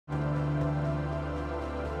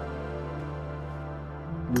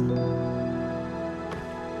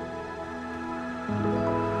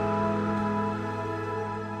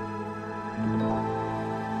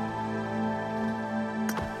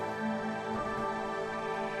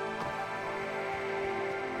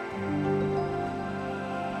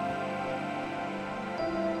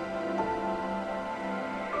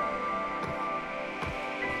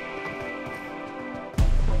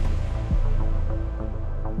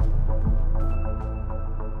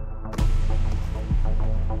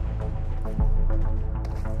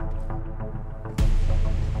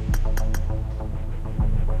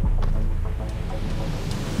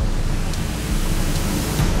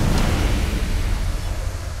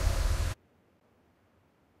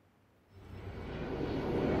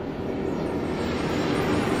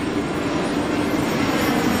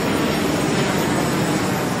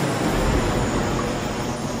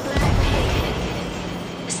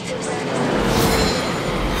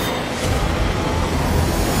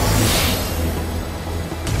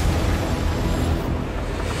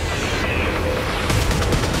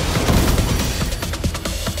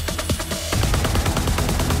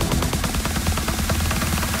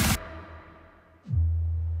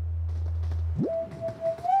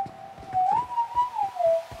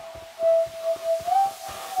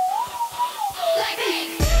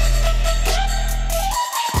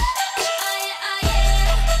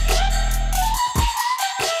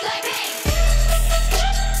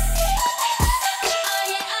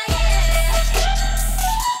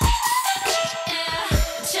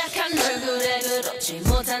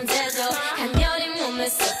못한 태도 한여린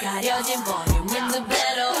몸에서 가려진 볼륨은 두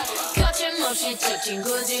배로 거침없이 찍힌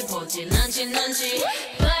굳이 보진 않지 넌지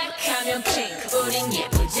블랙하면 핑크 우린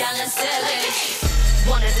예쁘장한 savage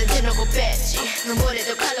원하던 드러고 뺐지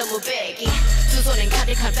눈물에도 칼로 무배기 두 손엔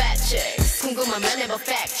가득한 fact 궁금하면 never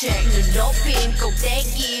fact check 눈 높인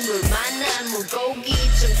꼭대기 물 만난 물고기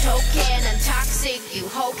좀 톡해 난 toxic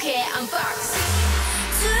유혹해 unboxing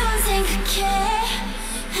두 번 생각해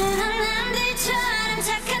남들처럼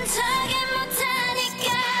착한 척이 못하니까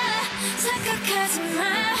착각하지 마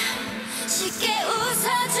쉽게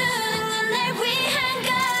웃어주는 건 날 위한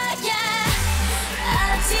거야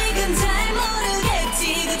아직은 잘 모르겠지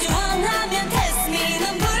그저 원하면 test me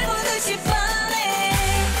넌 불보듯이 뻔해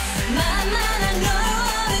만만한 너로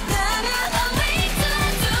어렵다면 I'll wait till I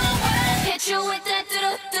do it Hit you with that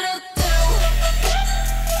do-do-do-do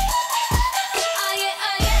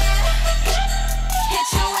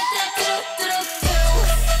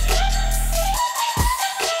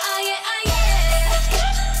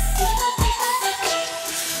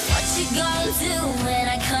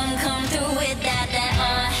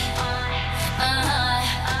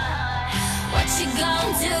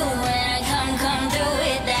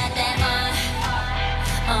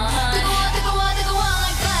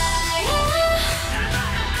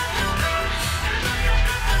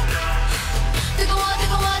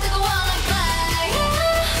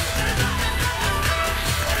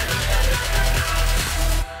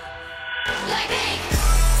like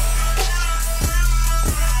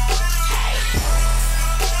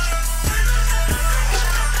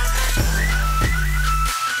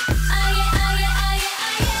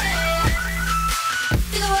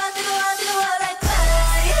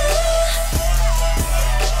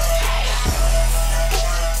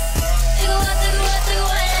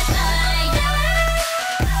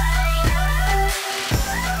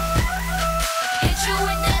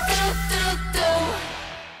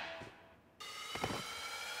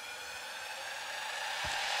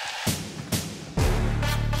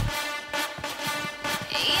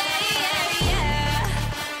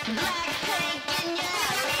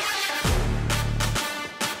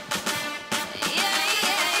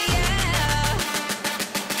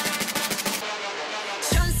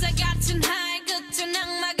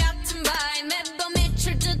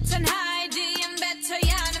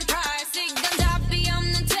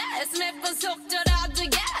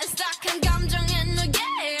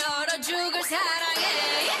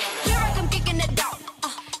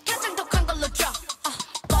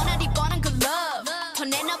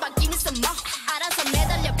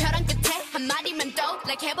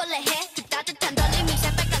해볼래 해 그 따뜻한 떨림이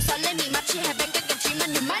새빨간 설렘이 마치 해변가 같지만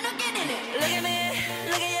you might not get in it Look at me,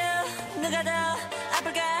 look at you 누가 더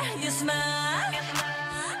아플까 you smile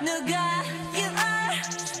누가 you are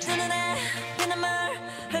두 눈에 피눈물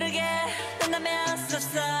흐르게 된다면 so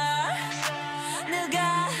sorry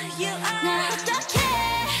누가 you are 나 어떡해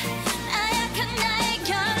나약한 나에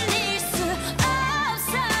견딜 수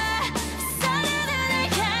없어 서로를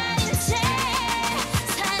가린 채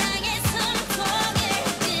사랑의 손목을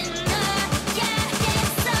끊어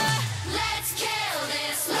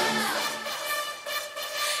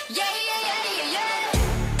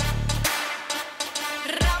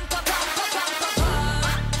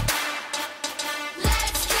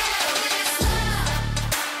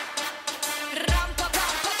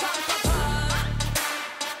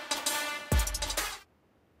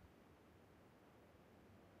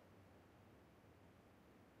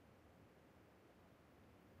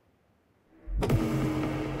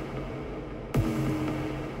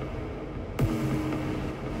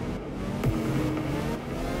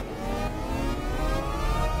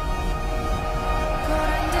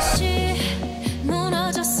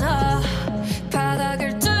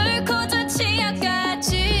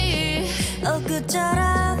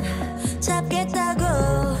엊그처럼 잡겠다고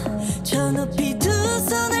저 높이 두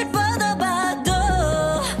손을 뻗어봐도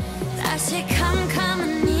다시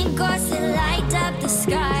캄캄한 이곳에 light up the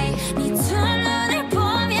sky 네 두 눈을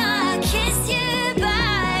보며 kiss you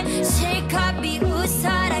bye 실컷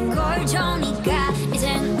비웃어라 꼴 좋으니까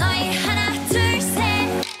이젠 너희 하나 둘 셋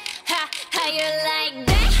How you like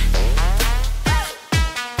that?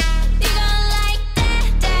 You gon' like that?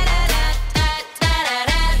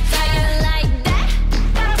 Da-da-da-da-da-da-da. How you like that?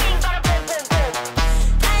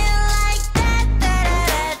 How you like that?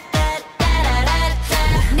 Da-da-da-da-da-da-da.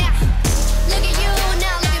 Now, look at you,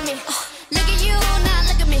 now look at me. Look at you, now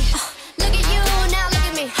look at me. Look at you, now look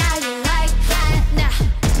at me. How you like that? Now,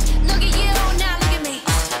 look at you, now look at me.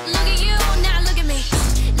 Look at you, now look at me.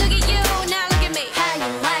 Look at you, now look at me. How you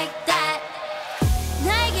like that?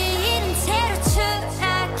 나에게 이른 채로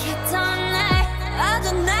추락했던 날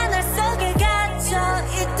어두운 나날 속에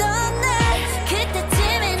갇혀있던 날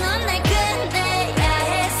그때쯤에 넌 날 끝내야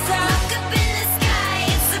했어 Look up in the sky,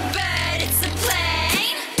 it's a bird, it's a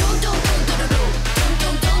plane. Dum dum dum dum dum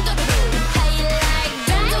dum dum dum dum. How you like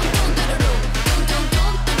that? Dum dum dum dum dum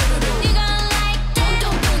dum dum dum. You gon' like that?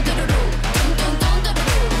 Dum dum dum dum dum dum dum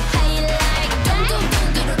dum. How you like that? Dum dum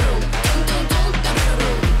dum dum dum dum dum dum.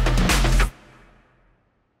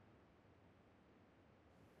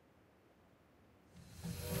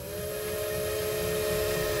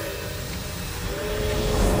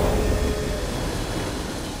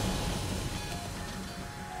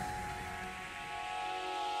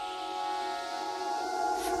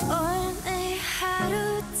 오늘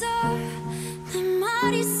하루도 내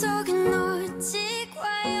머릿속에 놓치고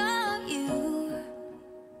와요 You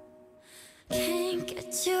Can't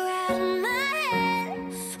get you out of my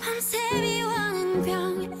head 밤새 비워낸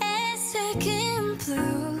병에 새긴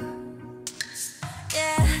blue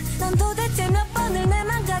yeah. 넌 도대체 몇 번을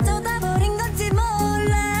내맘 가져다 버린 건지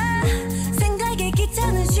몰라 생각에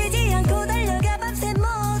기차는 쉬지 않고 달려가 밤새 못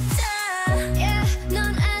자 Yeah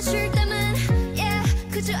넌 아쉬울 때만 Yeah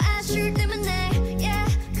그저 아쉬울 때문에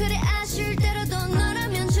Yeah 그래 아쉬울 때로도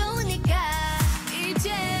너라면 좋으니까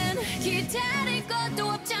이젠 기다릴 것도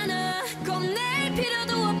없잖아. 겁낼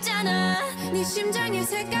필요도 없잖아. 네 심장의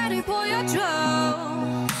색깔을 보여줘.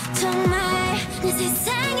 정말 내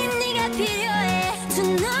세상에 네가 필요해 두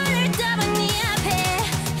눈을